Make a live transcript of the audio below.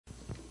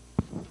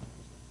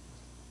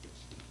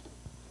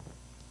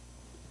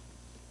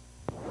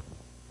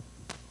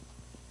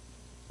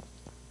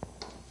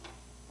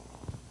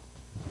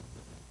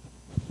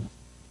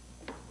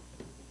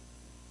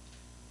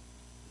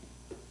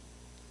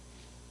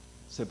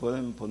Se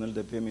pueden poner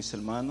de pie, mis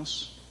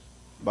hermanos.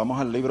 Vamos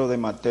al libro de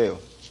Mateo.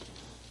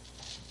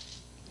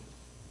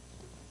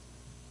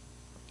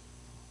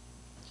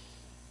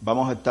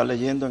 Vamos a estar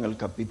leyendo en el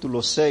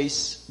capítulo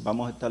 6,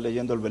 vamos a estar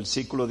leyendo el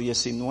versículo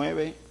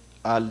 19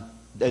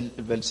 el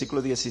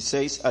versículo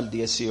 16 al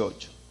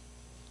 18.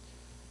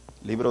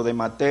 Libro de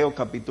Mateo,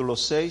 capítulo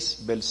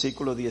 6,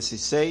 versículo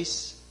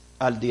 16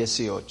 al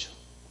 18.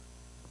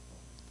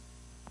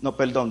 No,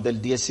 perdón,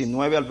 del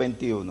 19 al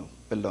 21,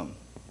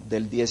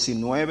 del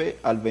 19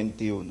 al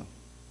 21.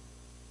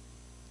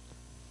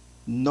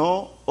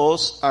 No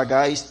os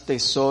hagáis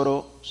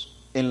tesoros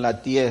en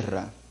la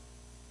tierra,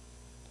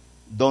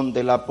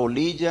 donde la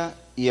polilla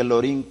y el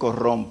orín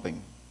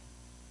corrompen,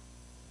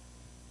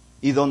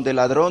 y donde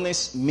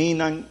ladrones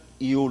minan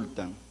y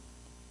hurtan,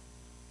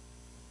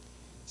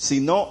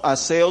 sino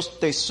haceos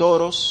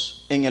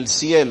tesoros en el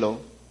cielo,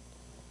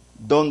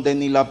 donde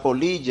ni la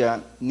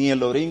polilla ni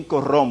el orín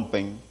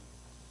corrompen,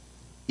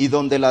 y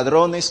donde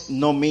ladrones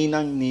no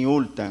minan ni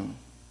hurtan.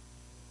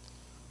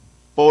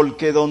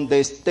 Porque donde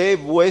esté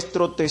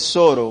vuestro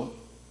tesoro,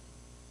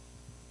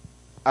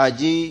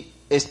 allí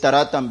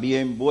estará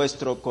también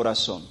vuestro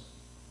corazón.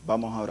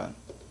 Vamos a orar.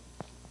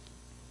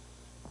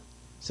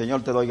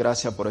 Señor, te doy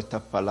gracias por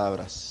estas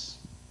palabras.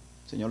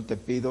 Señor, te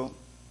pido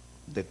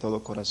de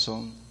todo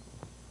corazón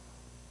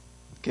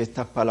que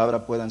estas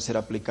palabras puedan ser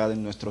aplicadas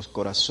en nuestros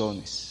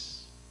corazones.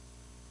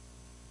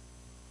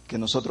 Que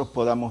nosotros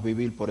podamos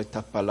vivir por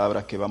estas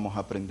palabras que vamos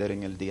a aprender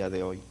en el día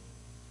de hoy.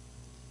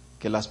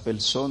 Que las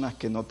personas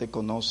que no te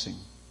conocen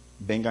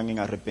vengan en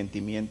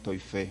arrepentimiento y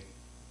fe.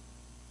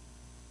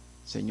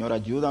 Señor,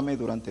 ayúdame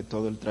durante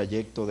todo el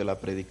trayecto de la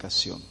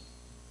predicación.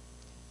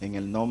 En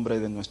el nombre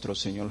de nuestro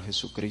Señor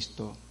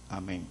Jesucristo.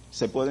 Amén.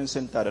 Se pueden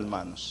sentar,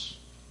 hermanos.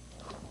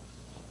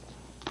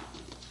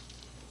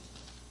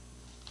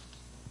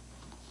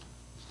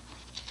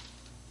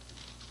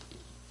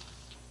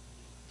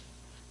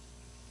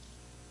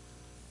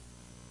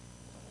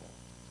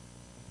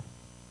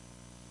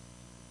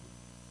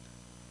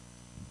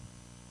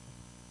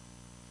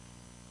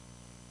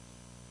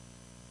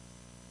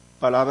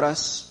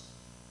 Palabras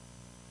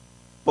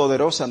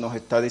poderosas nos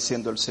está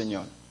diciendo el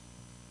Señor.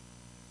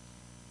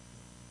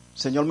 El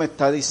Señor me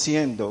está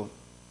diciendo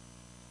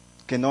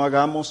que no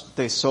hagamos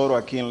tesoro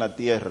aquí en la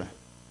tierra,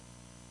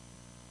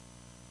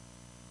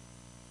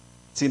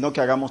 sino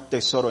que hagamos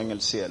tesoro en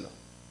el cielo.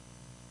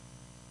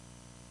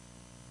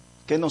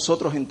 ¿Qué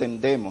nosotros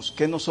entendemos?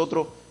 ¿Qué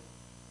nosotros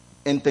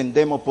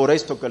entendemos por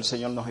esto que el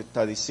Señor nos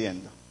está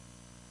diciendo?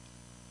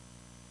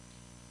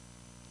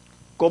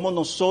 ¿Cómo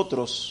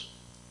nosotros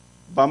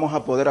vamos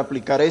a poder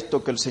aplicar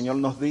esto que el Señor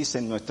nos dice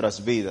en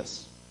nuestras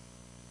vidas?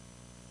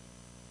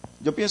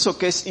 Yo pienso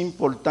que es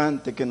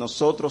importante que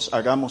nosotros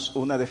hagamos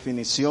una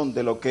definición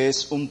de lo que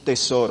es un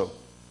tesoro.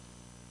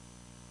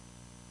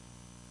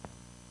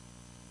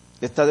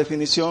 Esta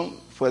definición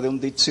fue de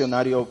un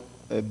diccionario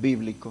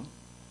bíblico.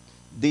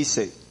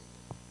 Dice,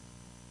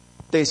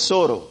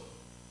 tesoro,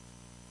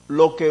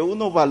 lo que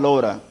uno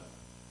valora,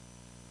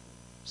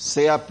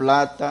 sea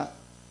plata,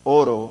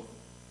 oro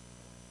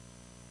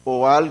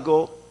o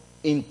algo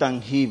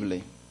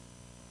intangible.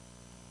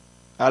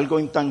 Algo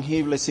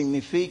intangible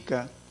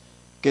significa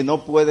que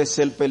no puede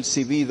ser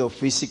percibido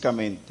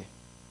físicamente.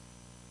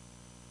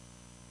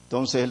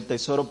 Entonces el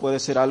tesoro puede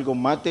ser algo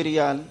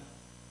material,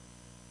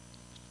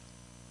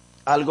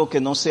 algo que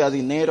no sea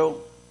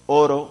dinero,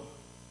 oro,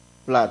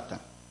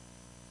 plata.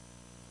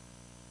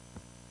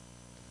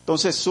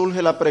 Entonces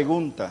surge la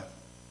pregunta,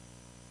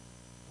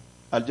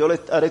 al yo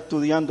estar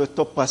estudiando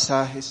estos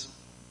pasajes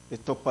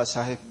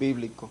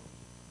bíblicos,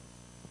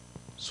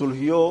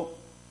 surgió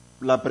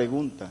la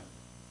pregunta,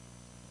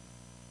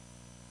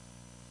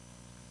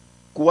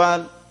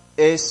 ¿cuál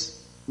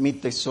es mi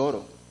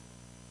tesoro?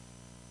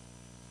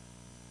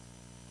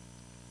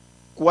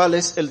 ¿Cuál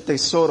es el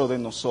tesoro de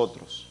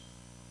nosotros?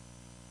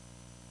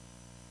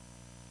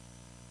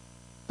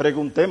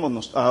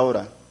 Preguntémonos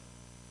ahora,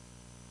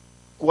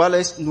 ¿cuál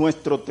es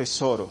nuestro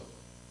tesoro?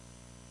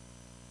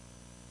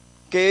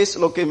 ¿Qué es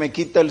lo que me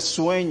quita el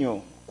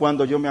sueño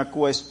cuando yo me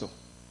acuesto?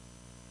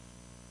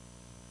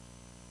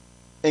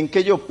 ¿En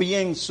qué yo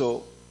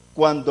pienso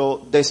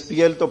cuando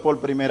despierto por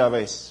primera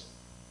vez?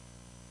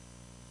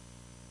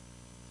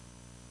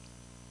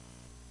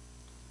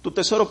 Un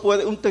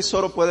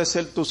tesoro puede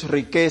ser tus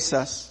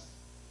riquezas,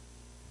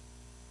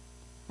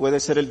 puede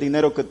ser el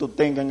dinero que tú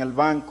tengas en el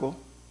banco,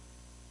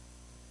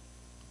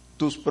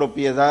 tus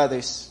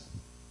propiedades,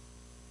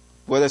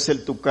 puede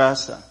ser tu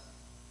casa,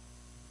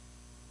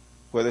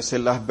 puede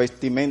ser las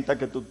vestimentas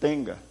que tú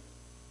tengas,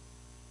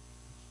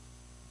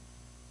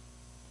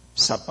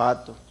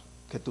 zapatos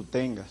que tú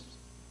tengas.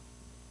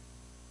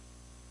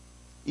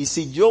 Y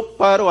si yo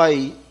paro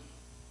ahí,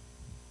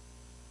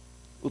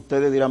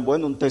 ustedes dirán,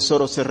 bueno, un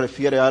tesoro se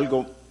refiere a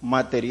algo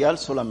material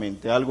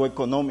solamente, a algo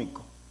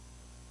económico.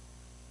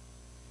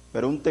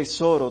 Pero un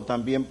tesoro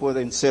también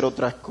pueden ser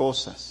otras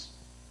cosas.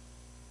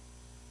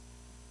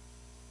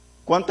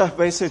 ¿Cuántas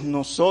veces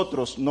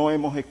nosotros no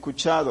hemos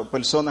escuchado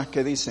personas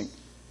que dicen,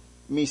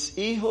 mis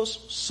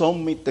hijos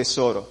son mi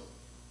tesoro?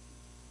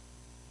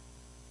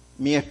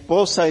 mi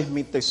esposa es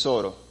mi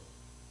tesoro,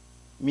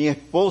 mi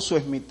esposo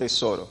es mi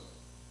tesoro.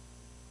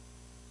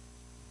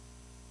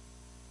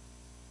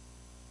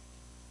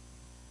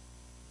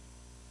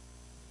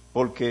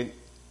 Porque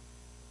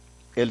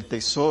el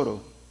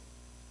tesoro,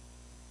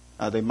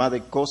 además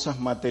de cosas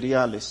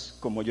materiales,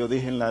 como yo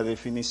dije en la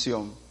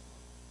definición,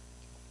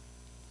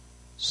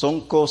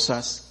 son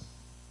cosas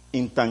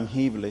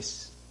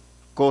intangibles,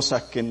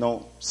 cosas que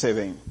no se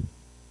ven.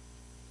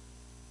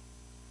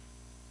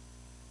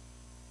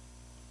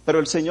 Pero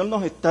el Señor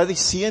nos está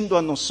diciendo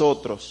a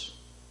nosotros,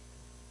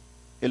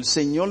 el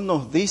Señor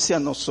nos dice a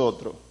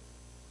nosotros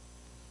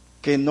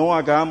que no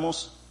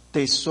hagamos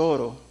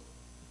tesoro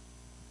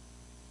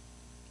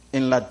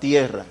en la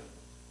tierra,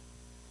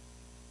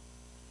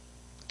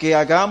 que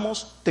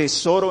hagamos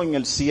tesoro en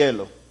el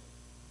cielo.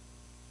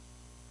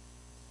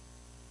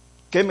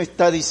 ¿Qué me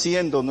está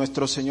diciendo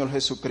nuestro Señor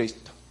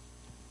Jesucristo?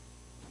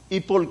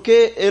 ¿Y por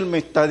qué Él me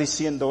está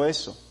diciendo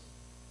eso?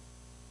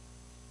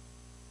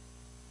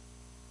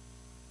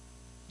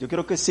 Yo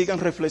quiero que sigan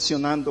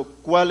reflexionando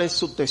cuál es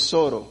su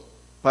tesoro,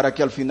 para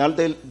que al final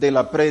de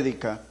la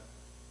prédica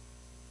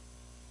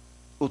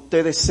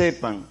ustedes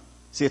sepan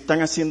si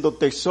están haciendo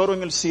tesoro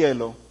en el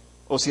cielo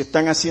o si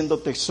están haciendo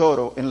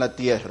tesoro en la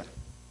tierra.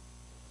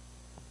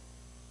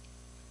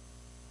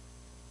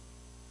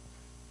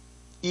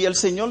 Y el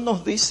Señor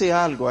nos dice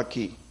algo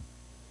aquí,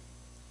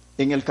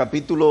 en el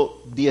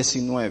capítulo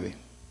 19,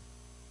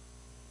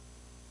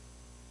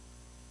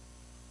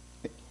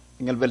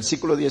 en el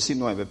versículo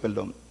 19,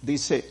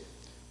 dice: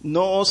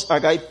 no os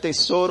hagáis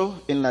tesoros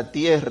en la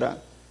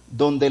tierra,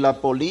 donde la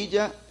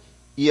polilla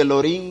y el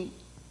orín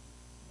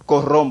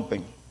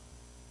corrompen.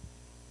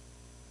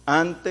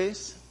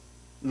 Antes,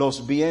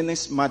 los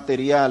bienes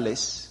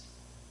materiales,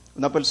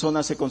 una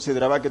persona se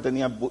consideraba que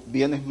tenía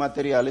bienes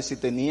materiales si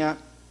tenía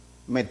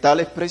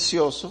metales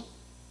preciosos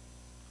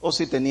o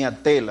si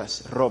tenía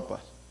telas,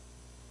 ropas.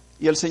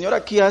 Y el Señor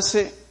aquí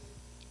hace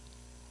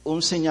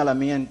un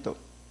señalamiento.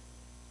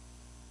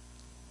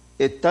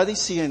 Está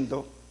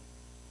diciendo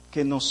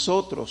que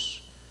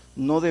nosotros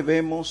no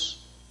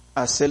debemos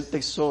hacer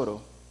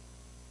tesoro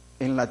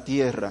en la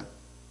tierra.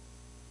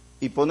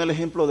 Y pone el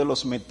ejemplo de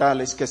los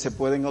metales que se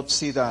pueden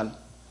oxidar,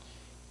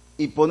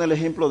 y pone el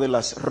ejemplo de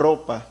las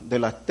ropas, de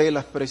las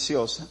telas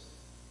preciosas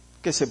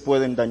que se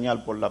pueden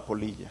dañar por la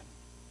polilla.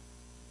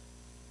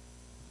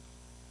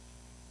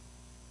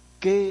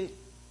 ¿Qué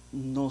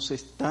nos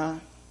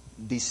está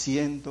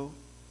diciendo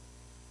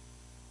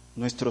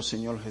nuestro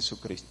Señor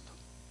Jesucristo?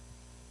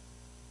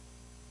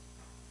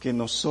 Que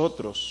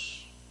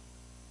nosotros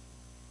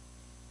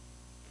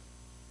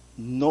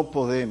no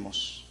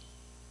podemos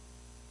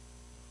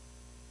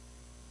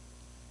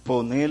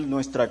poner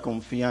nuestra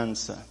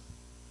confianza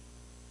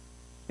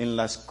en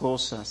las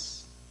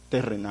cosas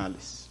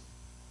terrenales.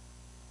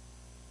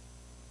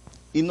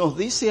 Y nos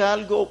dice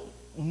algo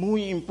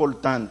muy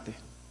importante.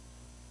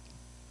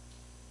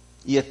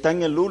 Y está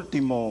en el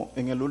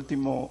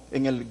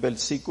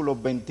versículo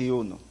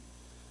 21.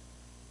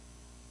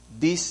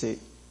 Dice: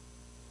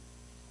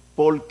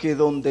 porque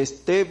donde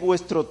esté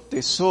vuestro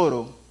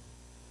tesoro,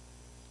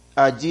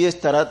 allí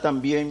estará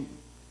también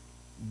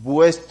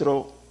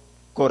vuestro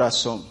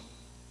corazón.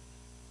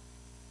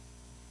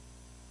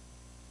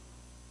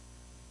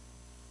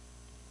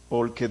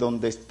 Porque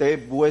donde esté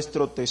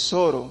vuestro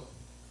tesoro,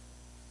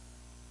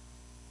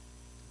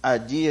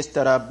 allí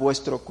estará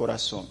vuestro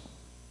corazón.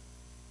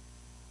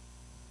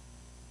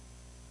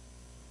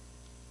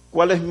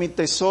 ¿Cuál es mi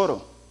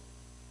tesoro?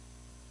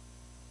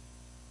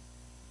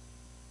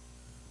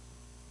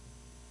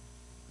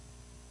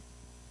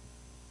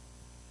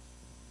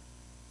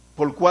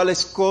 ¿Por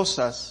cuáles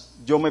cosas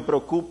yo me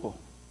preocupo?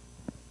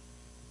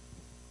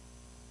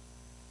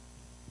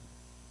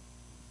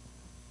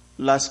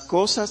 Las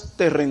cosas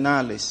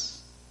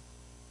terrenales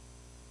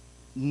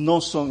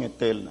no son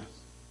eternas.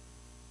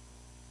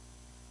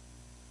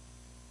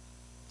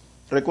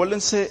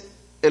 Recuérdense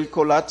el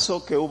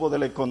colapso que hubo de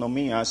la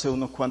economía hace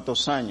unos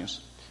cuantos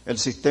años. El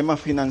sistema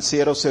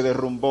financiero se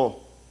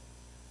derrumbó.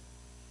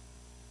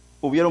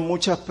 Hubieron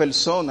muchas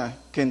personas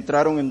que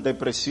entraron en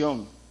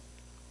depresión.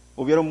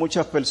 Hubieron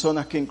muchas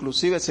personas que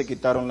inclusive se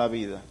quitaron la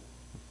vida.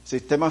 El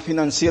sistema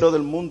financiero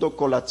del mundo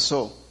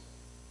colapsó.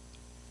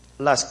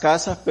 Las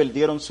casas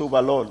perdieron su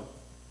valor.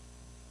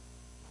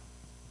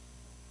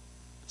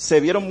 Se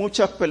vieron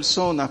muchas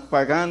personas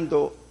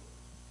pagando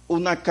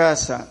una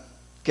casa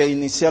que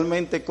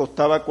inicialmente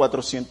costaba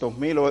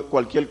 400,000 o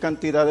cualquier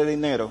cantidad de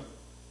dinero,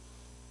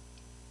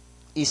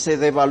 y se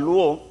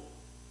devaluó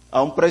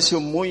a un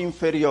precio muy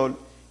inferior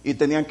y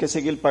tenían que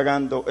seguir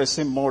pagando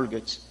ese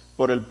mortgage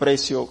por el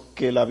precio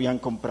que la habían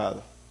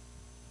comprado.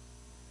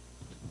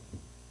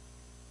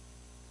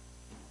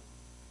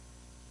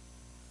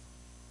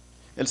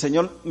 El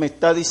Señor me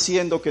está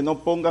diciendo que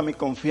no ponga mi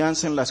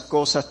confianza en las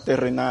cosas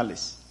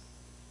terrenales.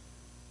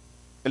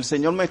 El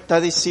Señor me está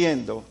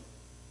diciendo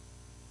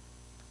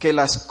que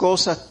las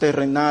cosas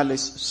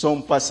terrenales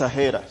son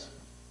pasajeras.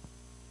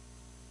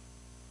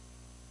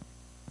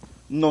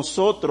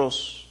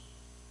 Nosotros,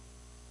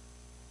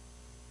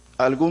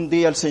 algún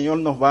día el Señor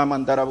nos va a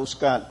mandar a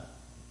buscar.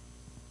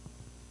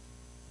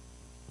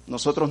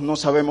 Nosotros no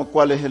sabemos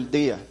cuál es el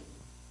día.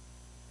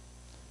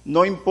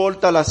 No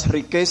importa las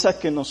riquezas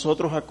que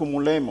nosotros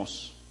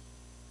acumulemos.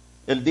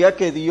 El día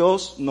que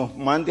Dios nos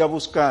mande a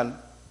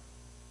buscar,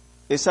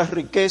 esas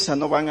riquezas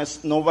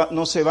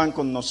no se van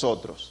con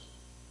nosotros.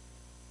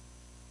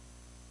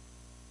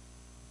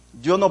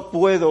 Yo no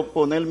puedo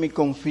poner mi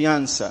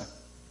confianza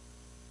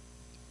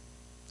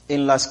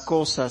en las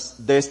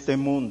cosas de este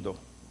mundo.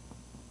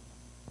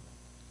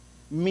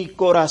 Mi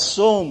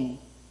corazón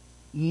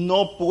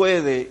no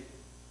puede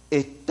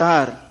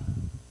estar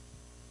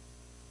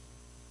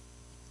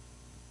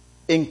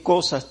en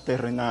cosas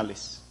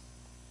terrenales.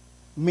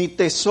 Mi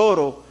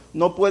tesoro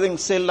no pueden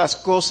ser las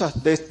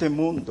cosas de este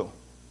mundo.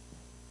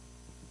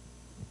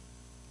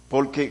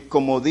 Porque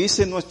como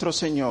dice nuestro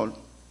Señor,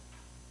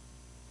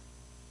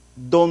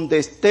 donde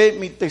esté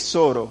mi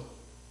tesoro,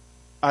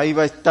 ahí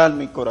va a estar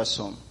mi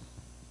corazón.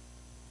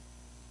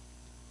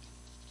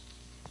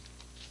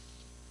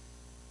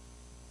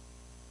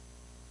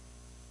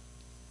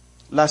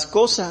 Las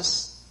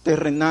cosas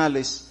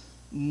terrenales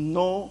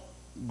no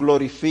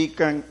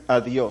glorifican a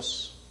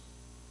Dios.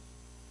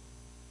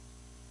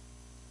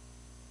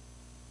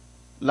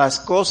 Las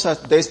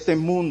cosas de este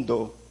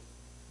mundo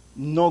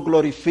no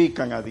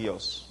glorifican a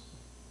Dios.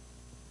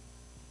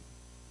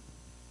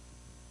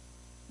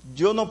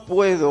 Yo no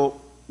puedo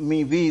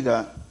mi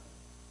vida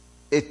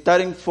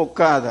estar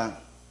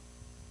enfocada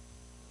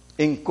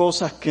en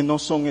cosas que no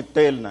son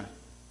eternas.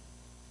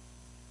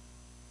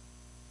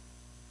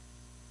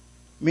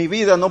 Mi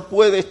vida no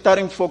puede estar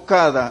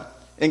enfocada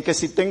en que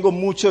si tengo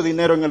mucho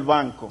dinero en el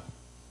banco.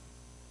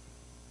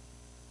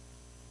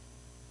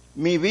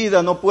 Mi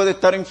vida no puede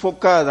estar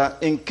enfocada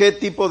en qué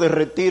tipo de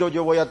retiro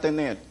yo voy a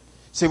tener.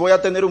 Si voy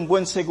a tener un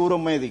buen seguro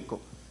médico.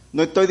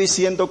 No estoy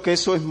diciendo que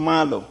eso es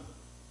malo.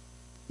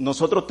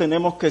 Nosotros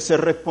tenemos que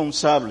ser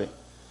responsables.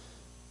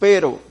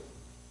 Pero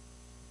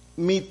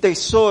mi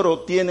tesoro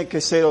tiene que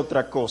ser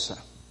otra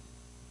cosa.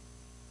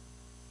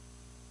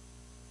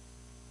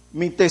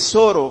 Mi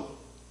tesoro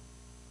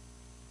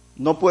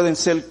no pueden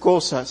ser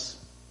cosas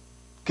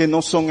que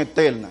no son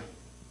eternas.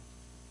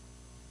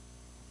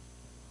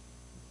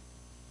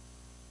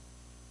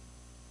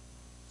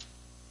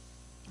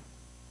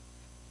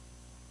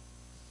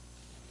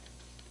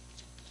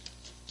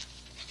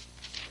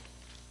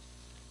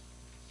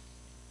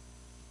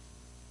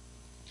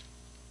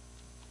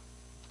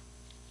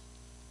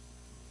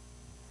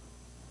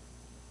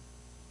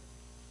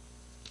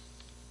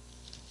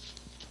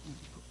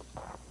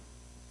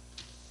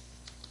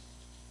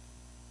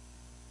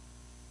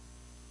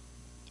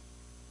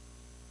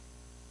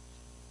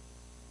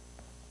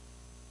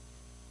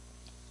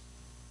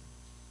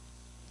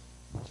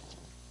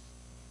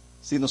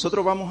 Si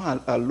nosotros vamos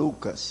a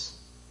Lucas,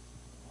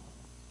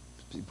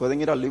 si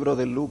pueden ir al libro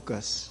de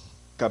Lucas,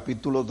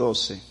 capítulo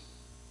 12,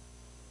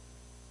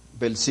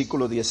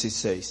 versículo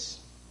 16.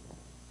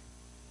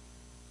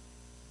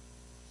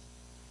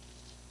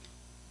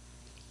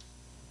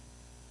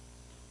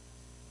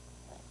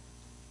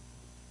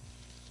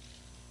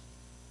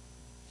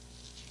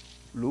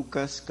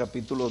 Lucas,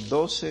 capítulo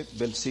 12,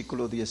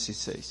 versículo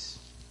 16.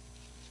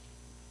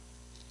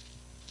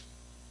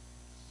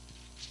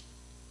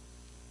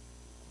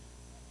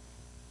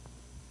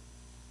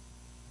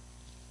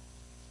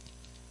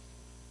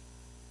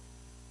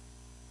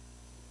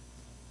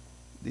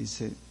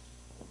 Dice,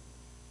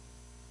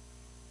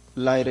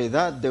 la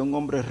heredad de un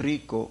hombre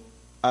rico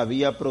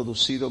había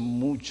producido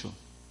mucho,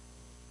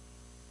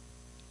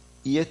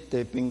 y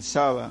éste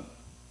pensaba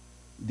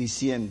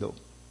diciendo,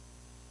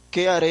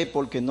 ¿qué haré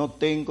porque no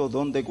tengo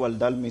dónde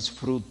guardar mis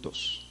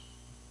frutos?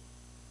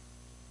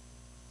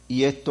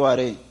 Y esto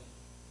haré,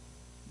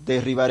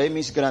 derribaré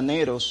mis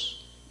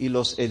graneros y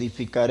los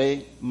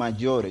edificaré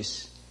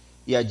mayores,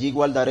 y allí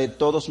guardaré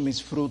todos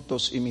mis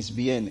frutos y mis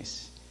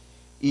bienes.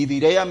 Y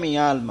diré a mi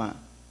alma,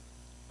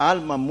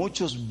 alma,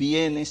 muchos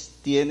bienes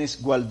tienes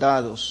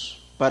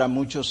guardados para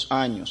muchos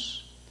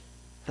años.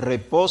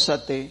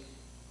 Repósate,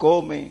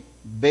 come,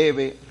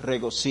 bebe,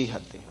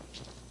 regocíjate.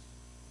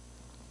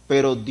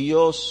 Pero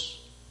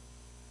Dios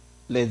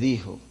le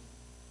dijo,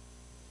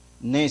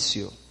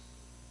 necio,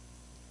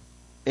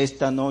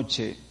 esta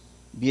noche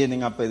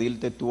vienen a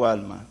pedirte tu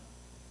alma,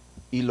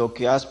 y lo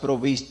que has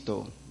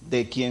provisto,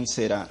 ¿de quién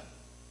será?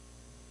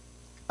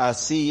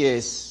 Así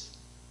es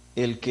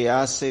el que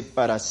hace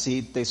para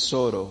sí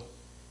tesoro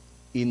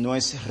y no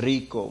es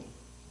rico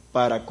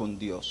para con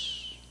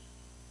Dios.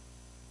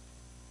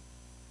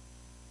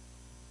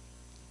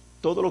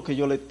 Todo lo que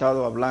yo le he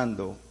estado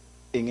hablando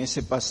en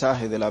ese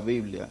pasaje de la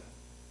Biblia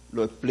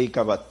lo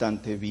explica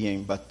bastante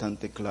bien,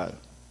 bastante claro.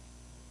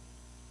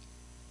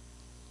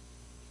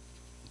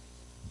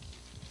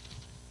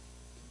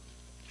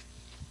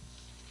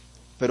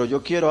 Pero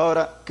yo quiero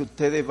ahora que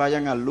ustedes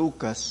vayan a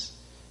Lucas,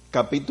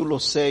 capítulo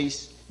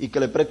 6, y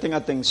que le presten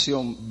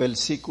atención,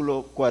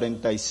 versículo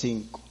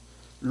 45.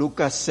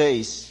 Lucas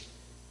 6,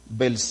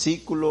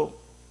 versículo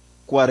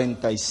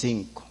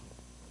 45.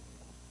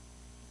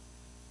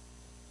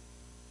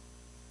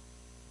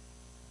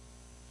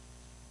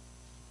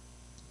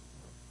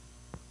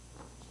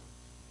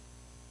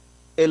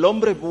 el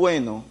hombre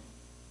bueno,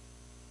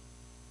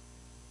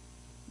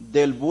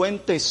 del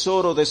buen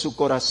tesoro de su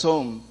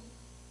corazón,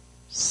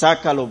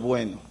 saca lo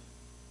bueno.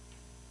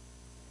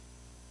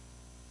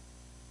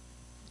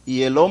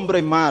 Y el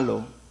hombre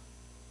malo,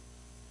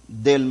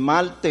 del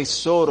mal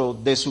tesoro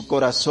de su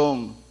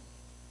corazón,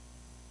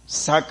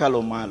 saca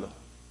lo malo.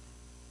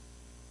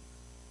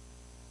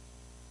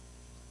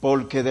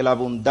 Porque de la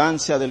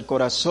abundancia del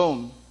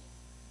corazón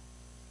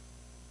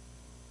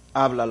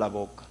habla la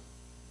boca.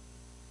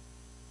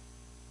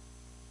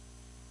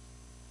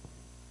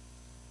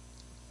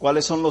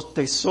 ¿Cuáles son los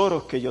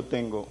tesoros que yo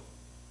tengo?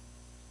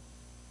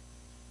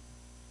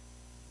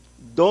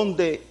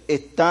 ¿Dónde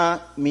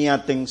está mi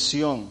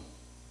atención?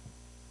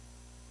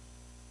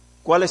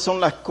 ¿Cuáles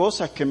son las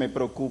cosas que me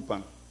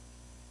preocupan?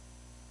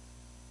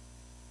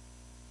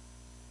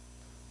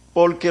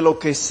 Porque lo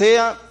que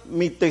sea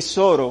mi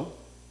tesoro,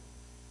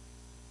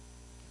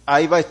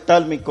 ahí va a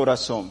estar mi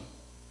corazón.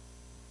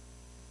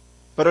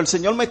 Pero el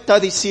Señor me está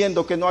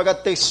diciendo que no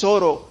haga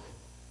tesoro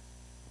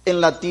en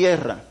la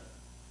tierra.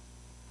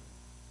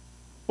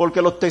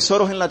 Porque los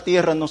tesoros en la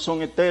tierra no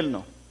son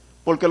eternos.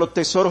 Porque los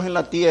tesoros en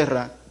la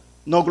tierra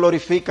no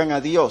glorifican a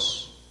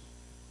Dios.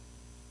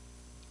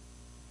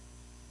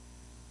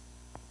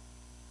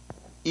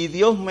 Y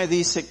Dios me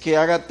dice que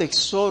haga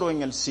tesoro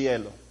en el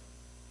cielo.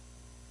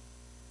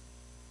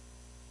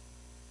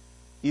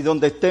 Y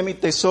donde esté mi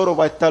tesoro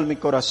va a estar mi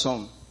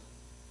corazón.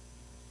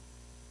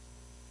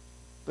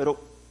 Pero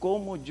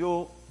 ¿cómo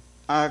yo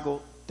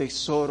hago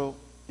tesoro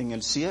en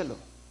el cielo?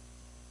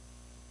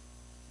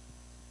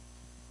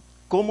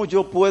 ¿Cómo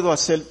yo puedo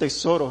hacer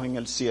tesoros en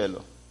el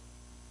cielo?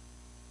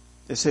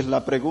 Esa es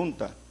la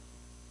pregunta.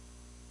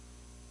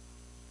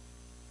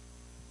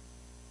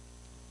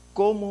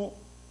 ¿Cómo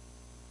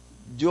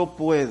yo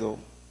puedo?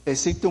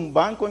 ¿Existe un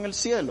banco en el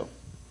cielo?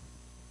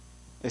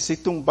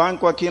 ¿Existe un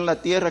banco aquí en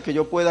la tierra que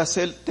yo pueda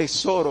hacer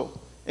tesoro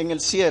en el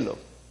cielo?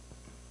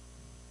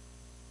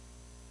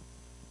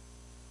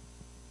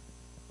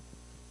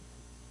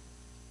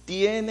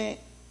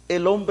 ¿Tiene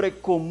el hombre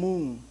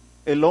común,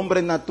 el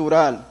hombre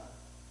natural,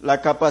 la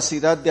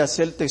capacidad de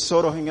hacer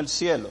tesoros en el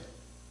cielo?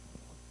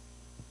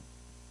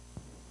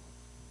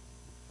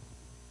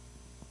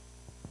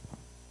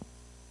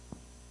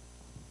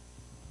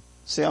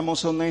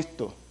 Seamos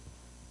honestos.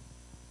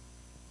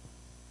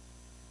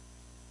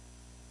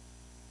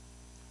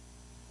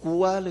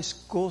 ¿Cuáles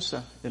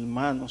cosas,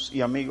 hermanos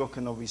y amigos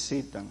que nos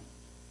visitan,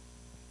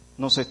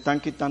 nos están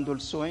quitando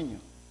el sueño?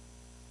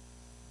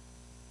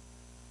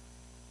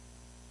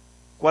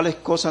 ¿Cuáles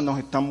cosas nos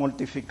están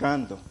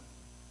mortificando?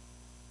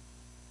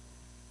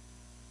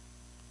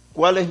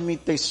 ¿Cuál es mi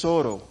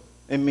tesoro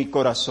en mi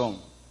corazón?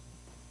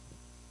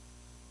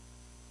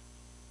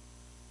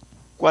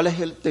 ¿Cuál es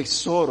el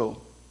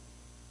tesoro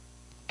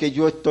que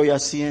yo estoy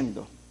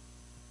haciendo?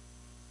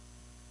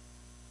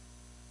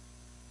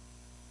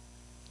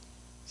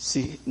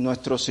 Si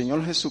nuestro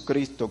Señor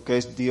Jesucristo, que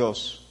es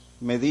Dios,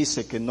 me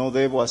dice que no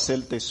debo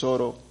hacer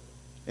tesoro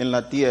en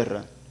la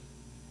tierra,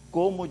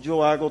 ¿cómo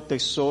yo hago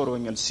tesoro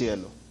en el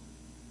cielo?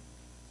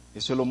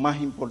 Eso es lo más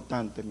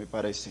importante, me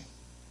parece,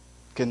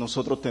 que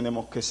nosotros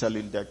tenemos que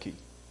salir de aquí.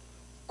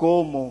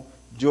 ¿Cómo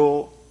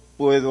yo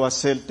puedo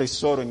hacer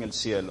tesoro en el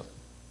cielo?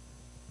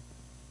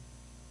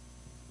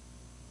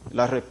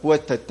 La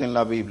respuesta está en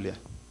la Biblia.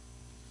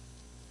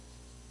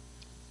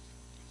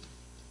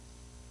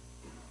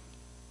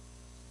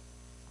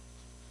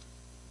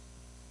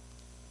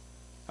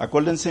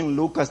 Acuérdense en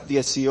Lucas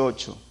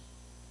 18.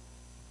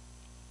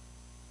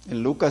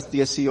 En Lucas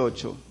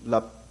 18,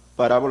 la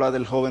parábola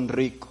del joven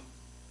rico.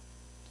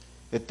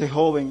 Este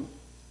joven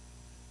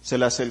se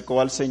le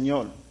acercó al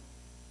Señor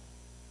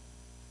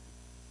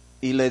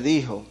y le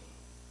dijo: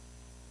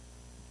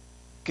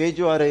 ¿qué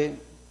yo haré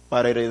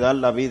para heredar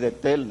la vida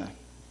eterna?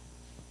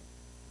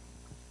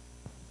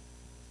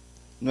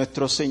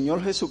 Nuestro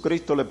Señor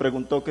Jesucristo le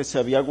preguntó que se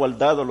había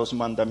guardado los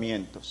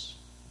mandamientos.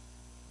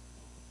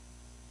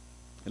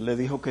 Él le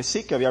dijo que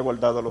sí, que había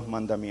guardado los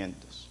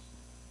mandamientos.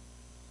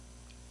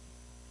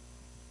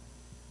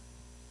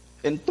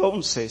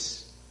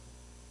 Entonces,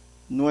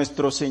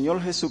 nuestro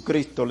Señor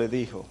Jesucristo le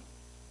dijo: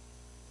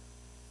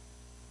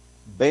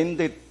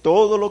 vende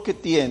todo lo que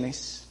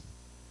tienes,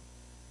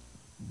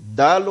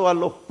 dalo a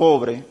los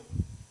pobres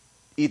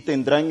y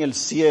tendrá en el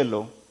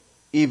cielo,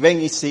 y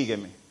ven y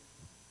sígueme.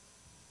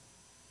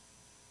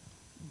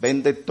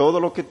 Vende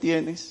todo lo que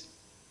tienes,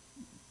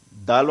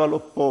 dalo a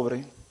los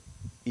pobres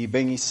y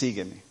ven y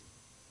sígueme.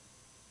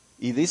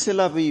 Y dice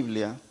la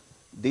Biblia,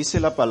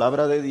 dice la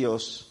palabra de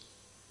Dios,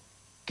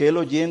 que él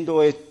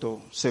oyendo esto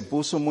se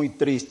puso muy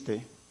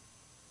triste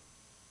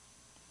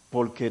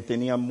porque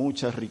tenía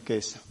mucha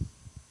riqueza.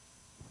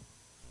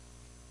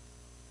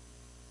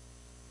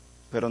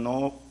 Pero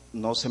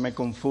no se me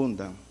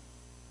confundan.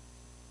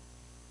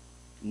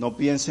 No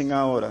piensen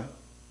ahora,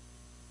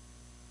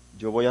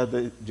 yo voy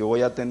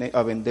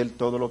a vender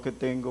todo lo que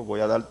tengo,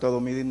 voy a dar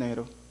todo mi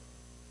dinero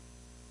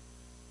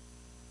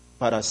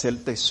para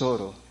hacer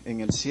tesoro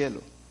en el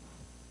cielo.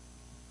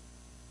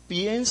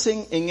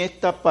 Piensen en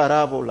esta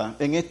parábola,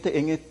 en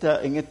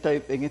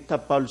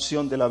esta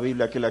porción de la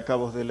Biblia que le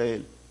acabo de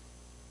leer.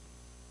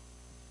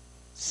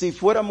 Si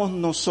fuéramos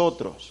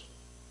nosotros,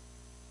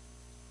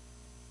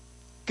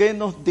 ¿qué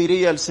nos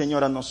diría el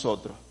Señor a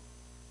nosotros?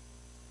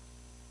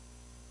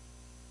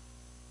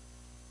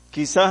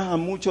 Quizás a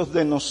muchos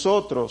de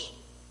nosotros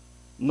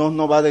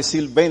nos va a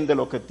decir, vende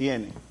lo que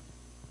tiene.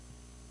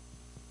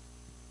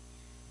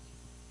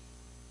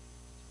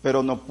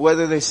 Pero nos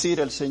puede decir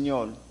el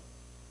Señor,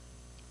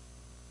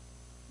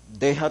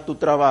 deja tu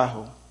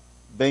trabajo,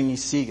 ven y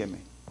sígueme.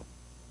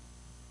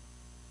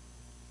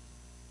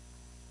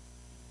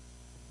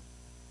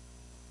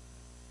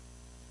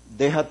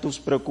 Deja tus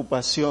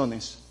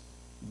preocupaciones,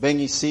 ven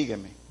y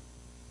sígueme.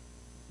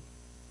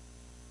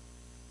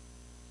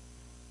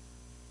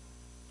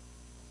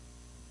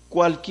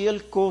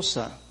 Cualquier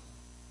cosa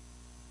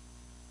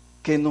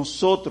que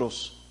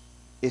nosotros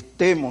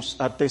estemos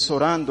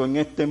atesorando en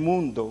este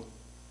mundo,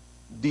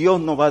 Dios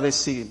nos va a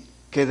decir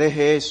que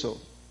deje eso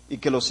y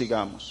que lo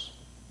sigamos.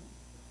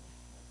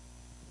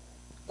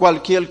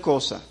 Cualquier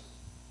cosa.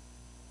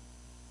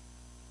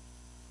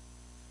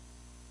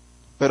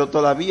 Pero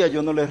todavía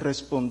yo no le he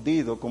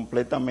respondido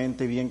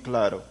completamente bien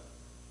claro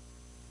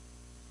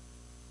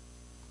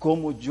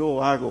cómo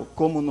yo hago,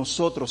 cómo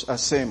nosotros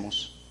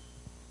hacemos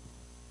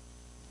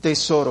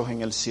tesoros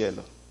en el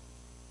cielo.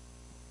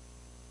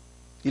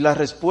 Y la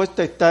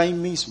respuesta está ahí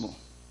mismo,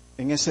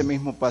 en ese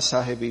mismo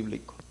pasaje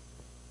bíblico.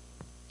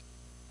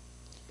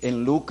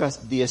 En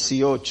Lucas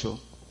 18,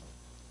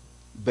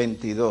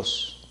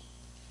 22.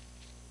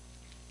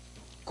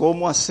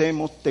 ¿Cómo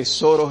hacemos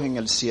tesoros en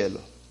el cielo?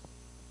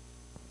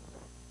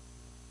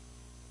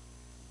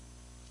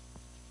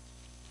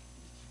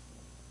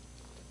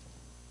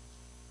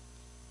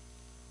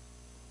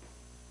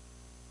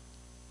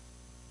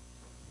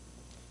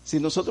 Si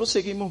nosotros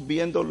seguimos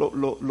viendo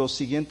los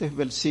siguientes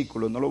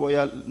versículos, no lo voy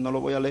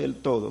a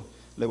leer todo,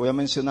 le voy a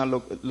mencionar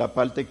la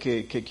parte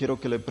que quiero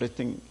que le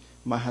presten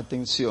más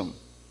atención.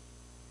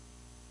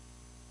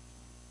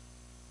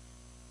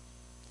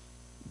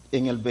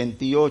 En el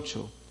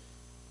 28,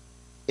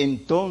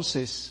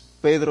 entonces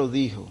Pedro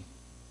dijo,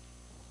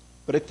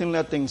 préstenle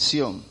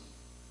atención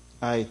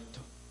a esto.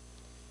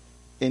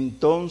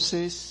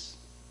 Entonces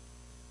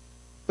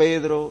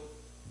Pedro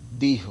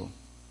dijo,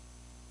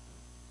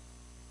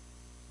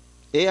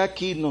 he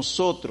aquí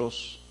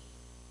nosotros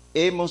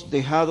hemos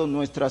dejado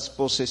nuestras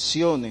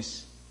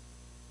posesiones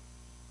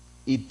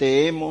y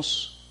te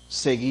hemos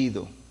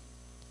seguido.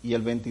 Y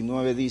el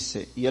 29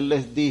 dice, y él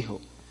les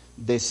dijo,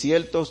 de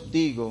cierto os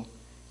digo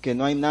que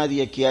no hay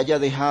nadie que haya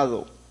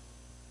dejado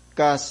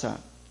casa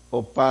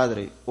o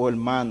padre o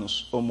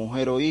hermanos o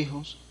mujer o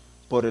hijos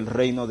por el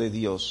reino de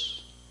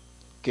Dios,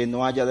 que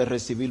no haya de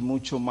recibir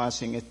mucho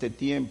más en este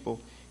tiempo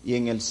y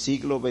en el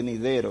siglo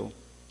venidero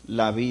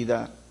la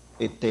vida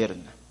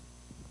eterna.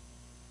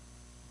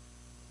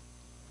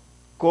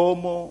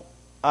 ¿Cómo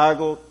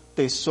hago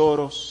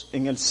tesoros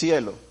en el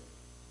cielo?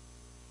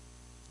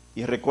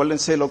 Y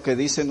recuérdense lo que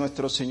dice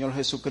nuestro Señor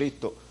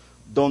Jesucristo,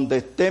 donde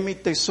esté mi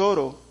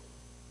tesoro,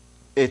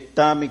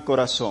 está mi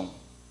corazón.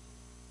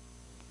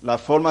 La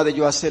forma de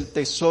yo hacer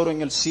tesoro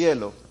en el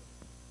cielo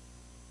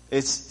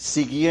es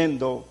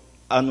siguiendo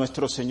a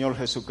nuestro Señor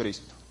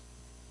Jesucristo.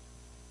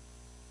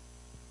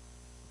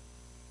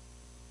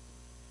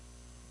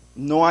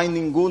 No hay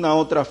ninguna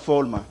otra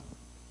forma.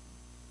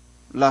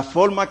 La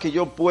forma que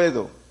yo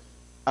puedo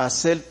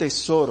hacer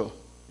tesoro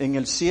en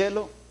el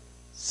cielo,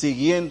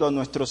 siguiendo a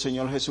nuestro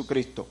Señor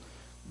Jesucristo,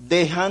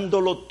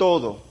 dejándolo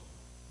todo,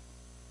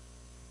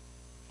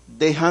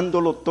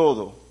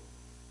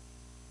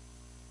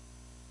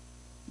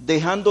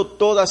 dejando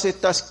todas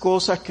estas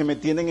cosas que me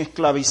tienen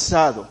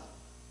esclavizado,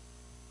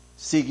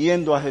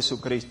 siguiendo a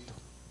Jesucristo.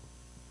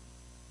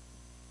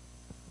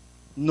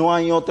 No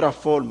hay otra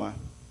forma,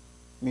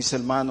 mis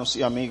hermanos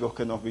y amigos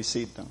que nos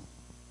visitan.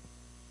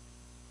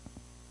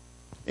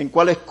 ¿En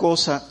cuáles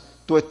cosas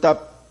tú estás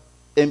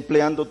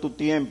empleando tu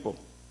tiempo?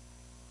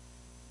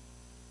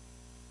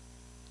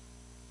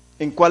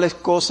 ¿En cuáles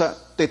cosas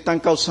te están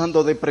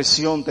causando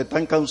depresión, te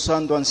están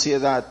causando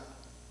ansiedad?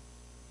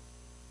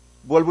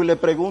 Vuelvo y le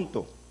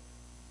pregunto,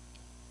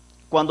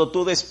 cuando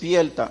tú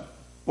despiertas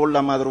por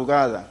la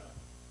madrugada,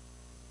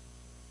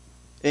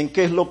 ¿en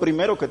qué es lo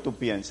primero que tú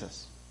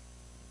piensas?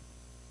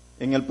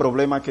 En el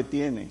problema que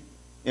tiene,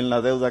 en la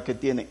deuda que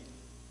tiene.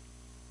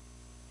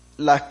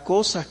 Las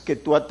cosas que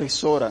tú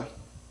atesoras,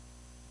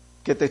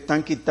 que te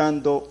están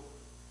quitando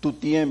tu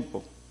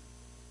tiempo,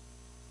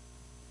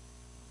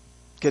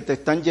 que te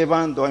están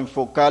llevando a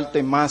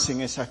enfocarte más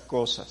en esas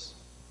cosas.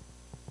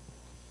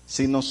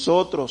 Si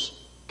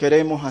nosotros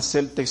queremos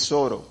hacer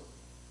tesoro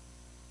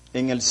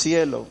en el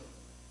cielo,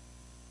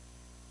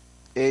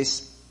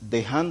 es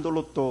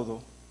dejándolo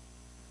todo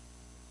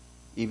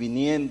y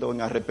viniendo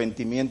en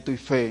arrepentimiento y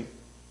fe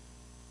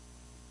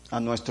a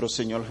nuestro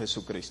Señor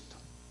Jesucristo.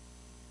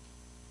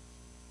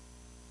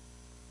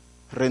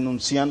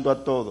 Renunciando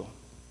a todo,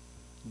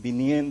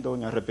 viniendo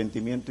en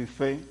arrepentimiento y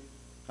fe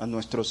a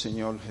nuestro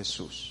Señor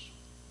Jesús.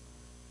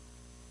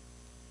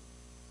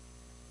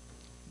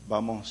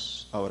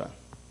 Vamos a orar.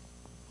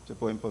 Se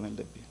pueden poner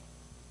de pie.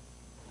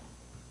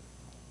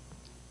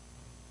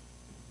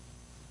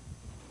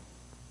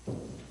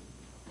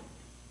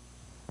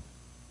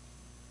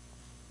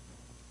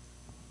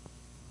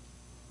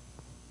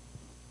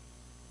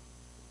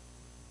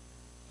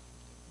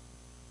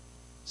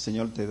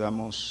 Señor, te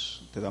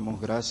damos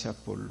gracias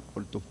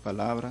por tus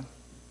palabras.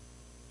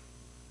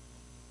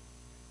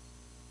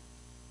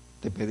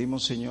 Te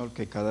pedimos, Señor,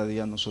 que cada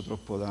día nosotros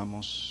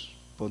podamos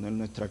poner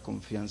nuestra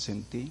confianza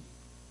en ti,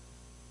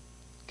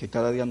 que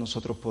cada día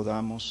nosotros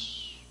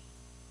podamos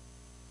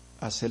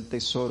hacer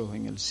tesoros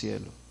en el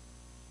cielo,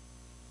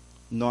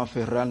 no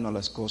aferrarnos a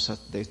las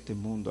cosas de este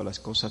mundo, a las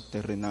cosas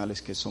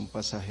terrenales que son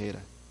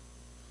pasajeras,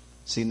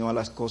 sino a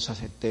las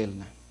cosas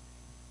eternas.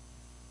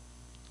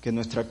 Que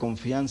nuestra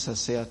confianza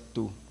sea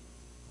tú,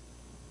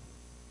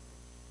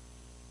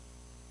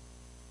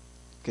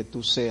 que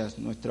tú seas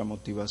nuestra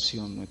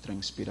motivación, nuestra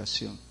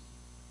inspiración.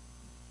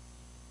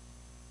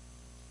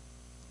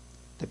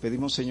 Te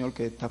pedimos, Señor,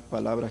 que estas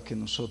palabras que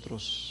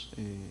nosotros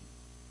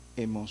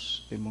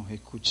hemos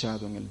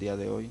escuchado en el día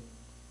de hoy,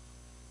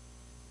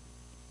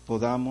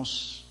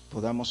 podamos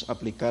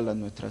aplicarlas a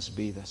nuestras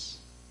vidas.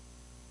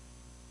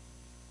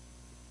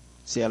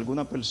 Si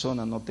alguna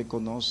persona no te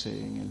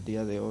conoce en el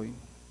día de hoy,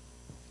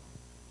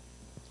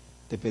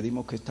 te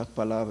pedimos que estas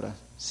palabras,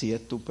 si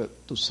es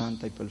tu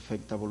santa y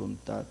perfecta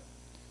voluntad,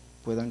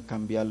 puedan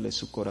cambiarle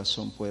su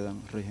corazón,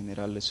 puedan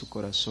regenerarle su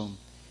corazón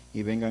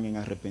y vengan en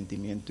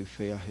arrepentimiento y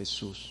fe a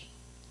Jesús,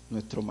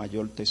 nuestro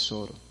mayor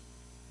tesoro,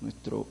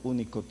 nuestro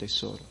único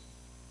tesoro.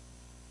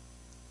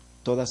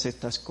 Todas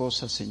estas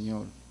cosas,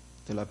 Señor,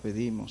 te las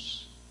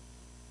pedimos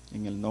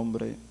en el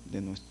nombre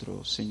de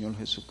nuestro Señor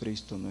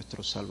Jesucristo,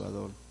 nuestro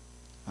Salvador.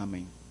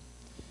 Amén.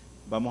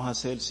 Vamos a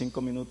hacer 5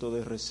 minutos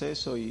de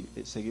receso y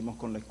seguimos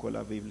con la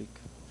escuela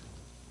bíblica.